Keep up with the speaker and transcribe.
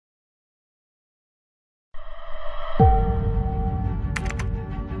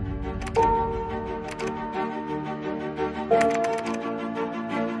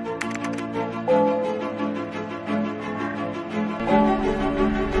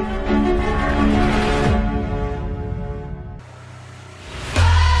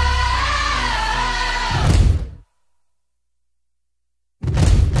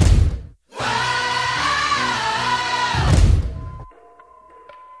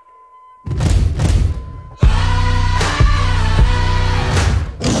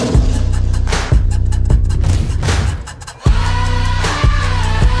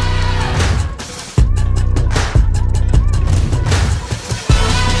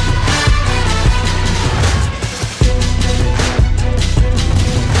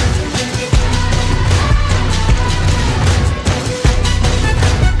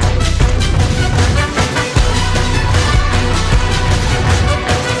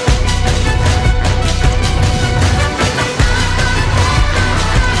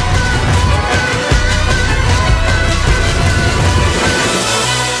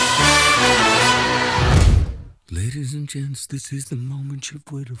this is the moment you've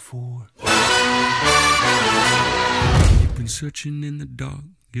waited for. You've been searching in the dark,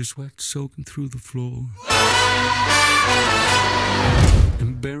 your sweat soaking through the floor.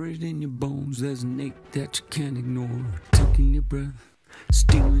 And buried in your bones, there's an ache that you can't ignore. Taking your breath,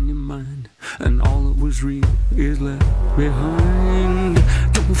 stealing your mind, and all that was real is left behind.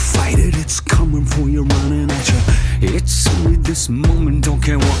 Don't fight it, it's coming for you, running at you. It's only this moment, don't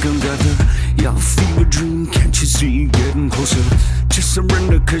care what can gather. Your fever dream, can't you see getting closer? Just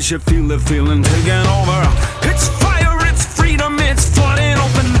surrender cause you feel the feeling taking over. It's fire, it's freedom, it's flooding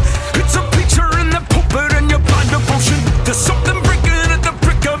open. It's a picture in the pulpit and your blind devotion. There's something breaking at the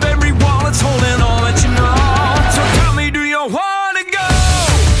brick of every wall. It's holding all that you know. So tell me, do you want to go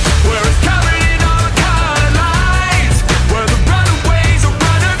where it's covered in all the color lights, where the runaways are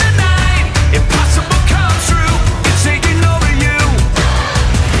running the night? Impossible comes true, it's taking over you.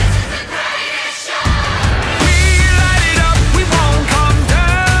 We light it up, we won't come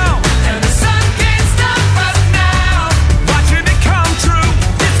down, and the sun can't stop us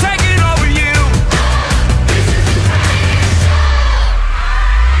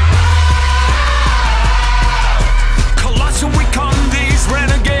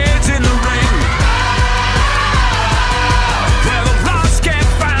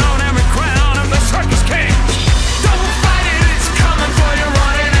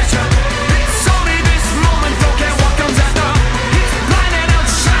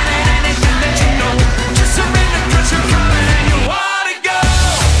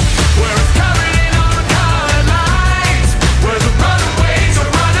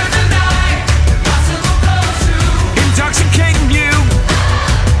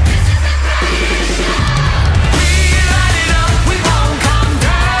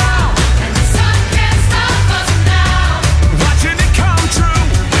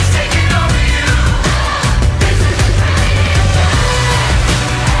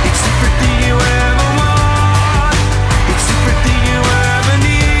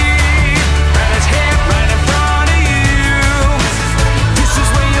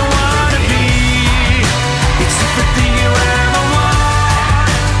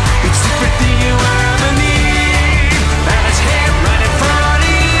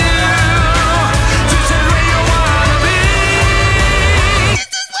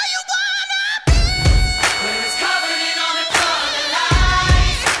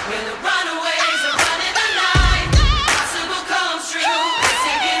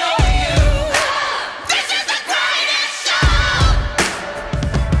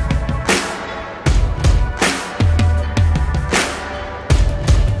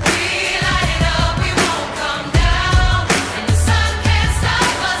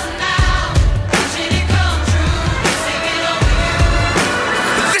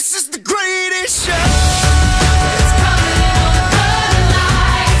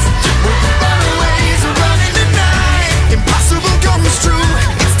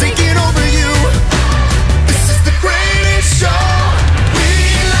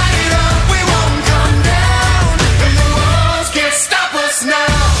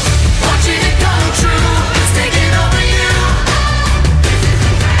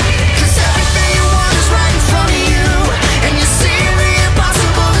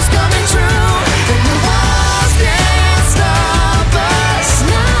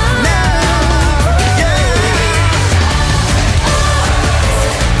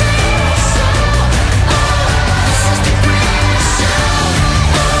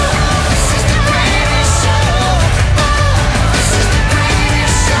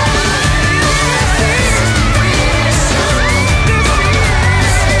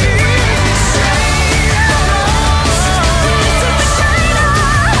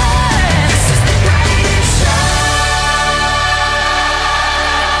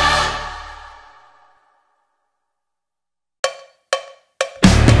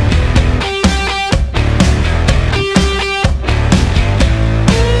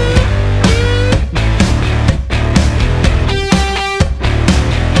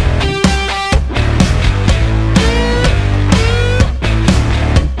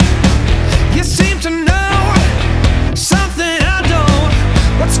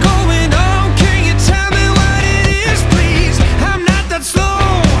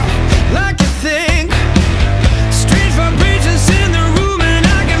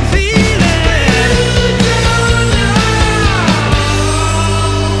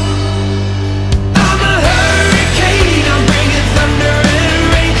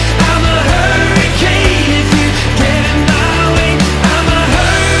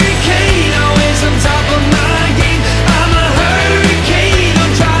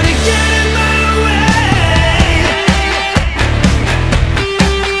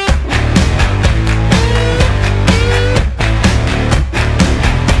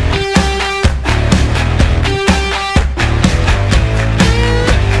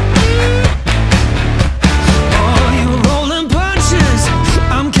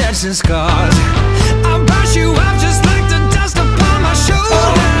scars and scars. I'll brush you off just like the dust upon my shoulder.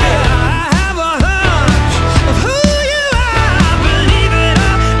 I have a hunch of who you are. Believe it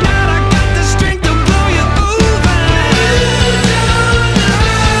or not, I got the strength to blow you over.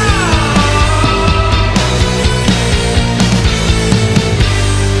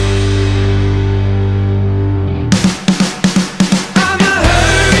 I'm a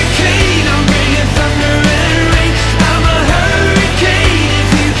hurricane, I'm bringing thunder and rain. I'm a hurricane if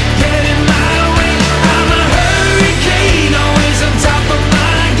you get in my way. I'm a hurricane, always on top of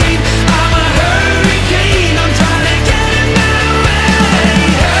my game. I'm a hurricane, I'm trying to get in my way.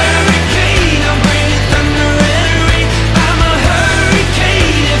 Hurricane, I'm bringing thunder and rain. I'm a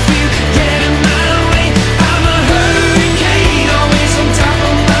hurricane if you get in my way. I'm a hurricane, always on top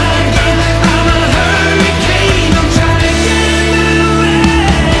of my game. I'm a hurricane, I'm trying to get in my way.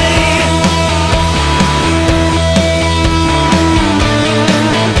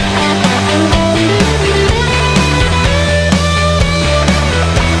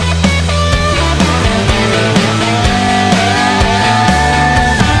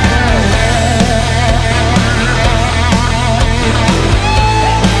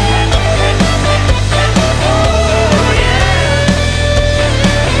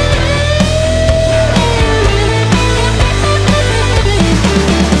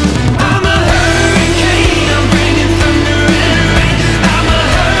 I'm a hurricane, I'm bringing thunder and rain. I'm a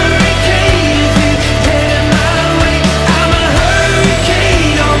hurricane if you get in my way. I'm a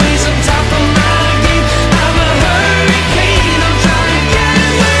hurricane, always on top of my game. I'm a hurricane, I'm trying to get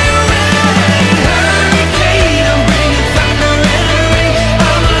in my way. Hurricane, I'm bringing thunder and rain.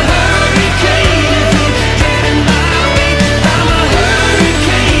 I'm a hurricane if you get in my way. I'm a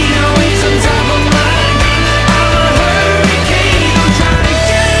hurricane, always on top of my game. I'm a hurricane, I'm trying to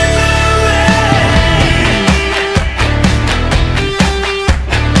get in my way.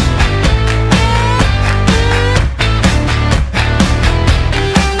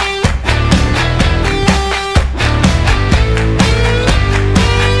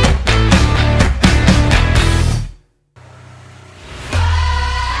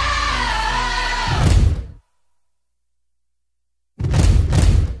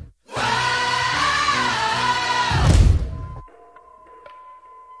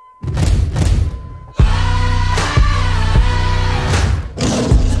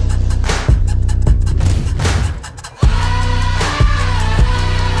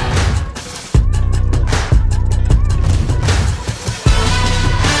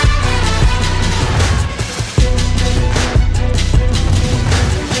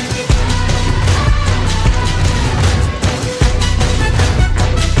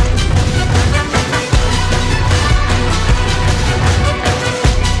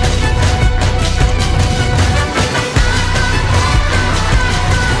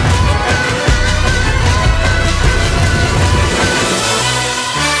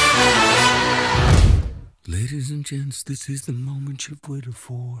 Ladies and gents, this is the moment you've waited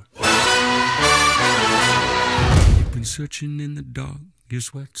for. You've been searching in the dark, your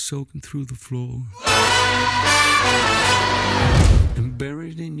sweat soaking through the floor. And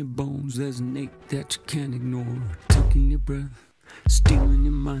buried in your bones, there's an ache that you can't ignore. Taking your breath, stealing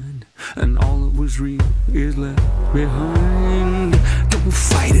your mind, and all that was real is left behind. Don't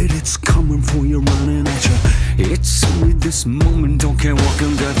fight it, it's coming for you, running at you. It's only this moment, don't care what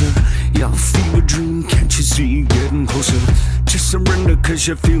can gather. Your fever dream, can't you see, getting closer. Just surrender, cause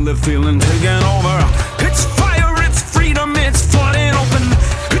you feel the feeling taking over. It's fire, it's freedom, it's flooding over.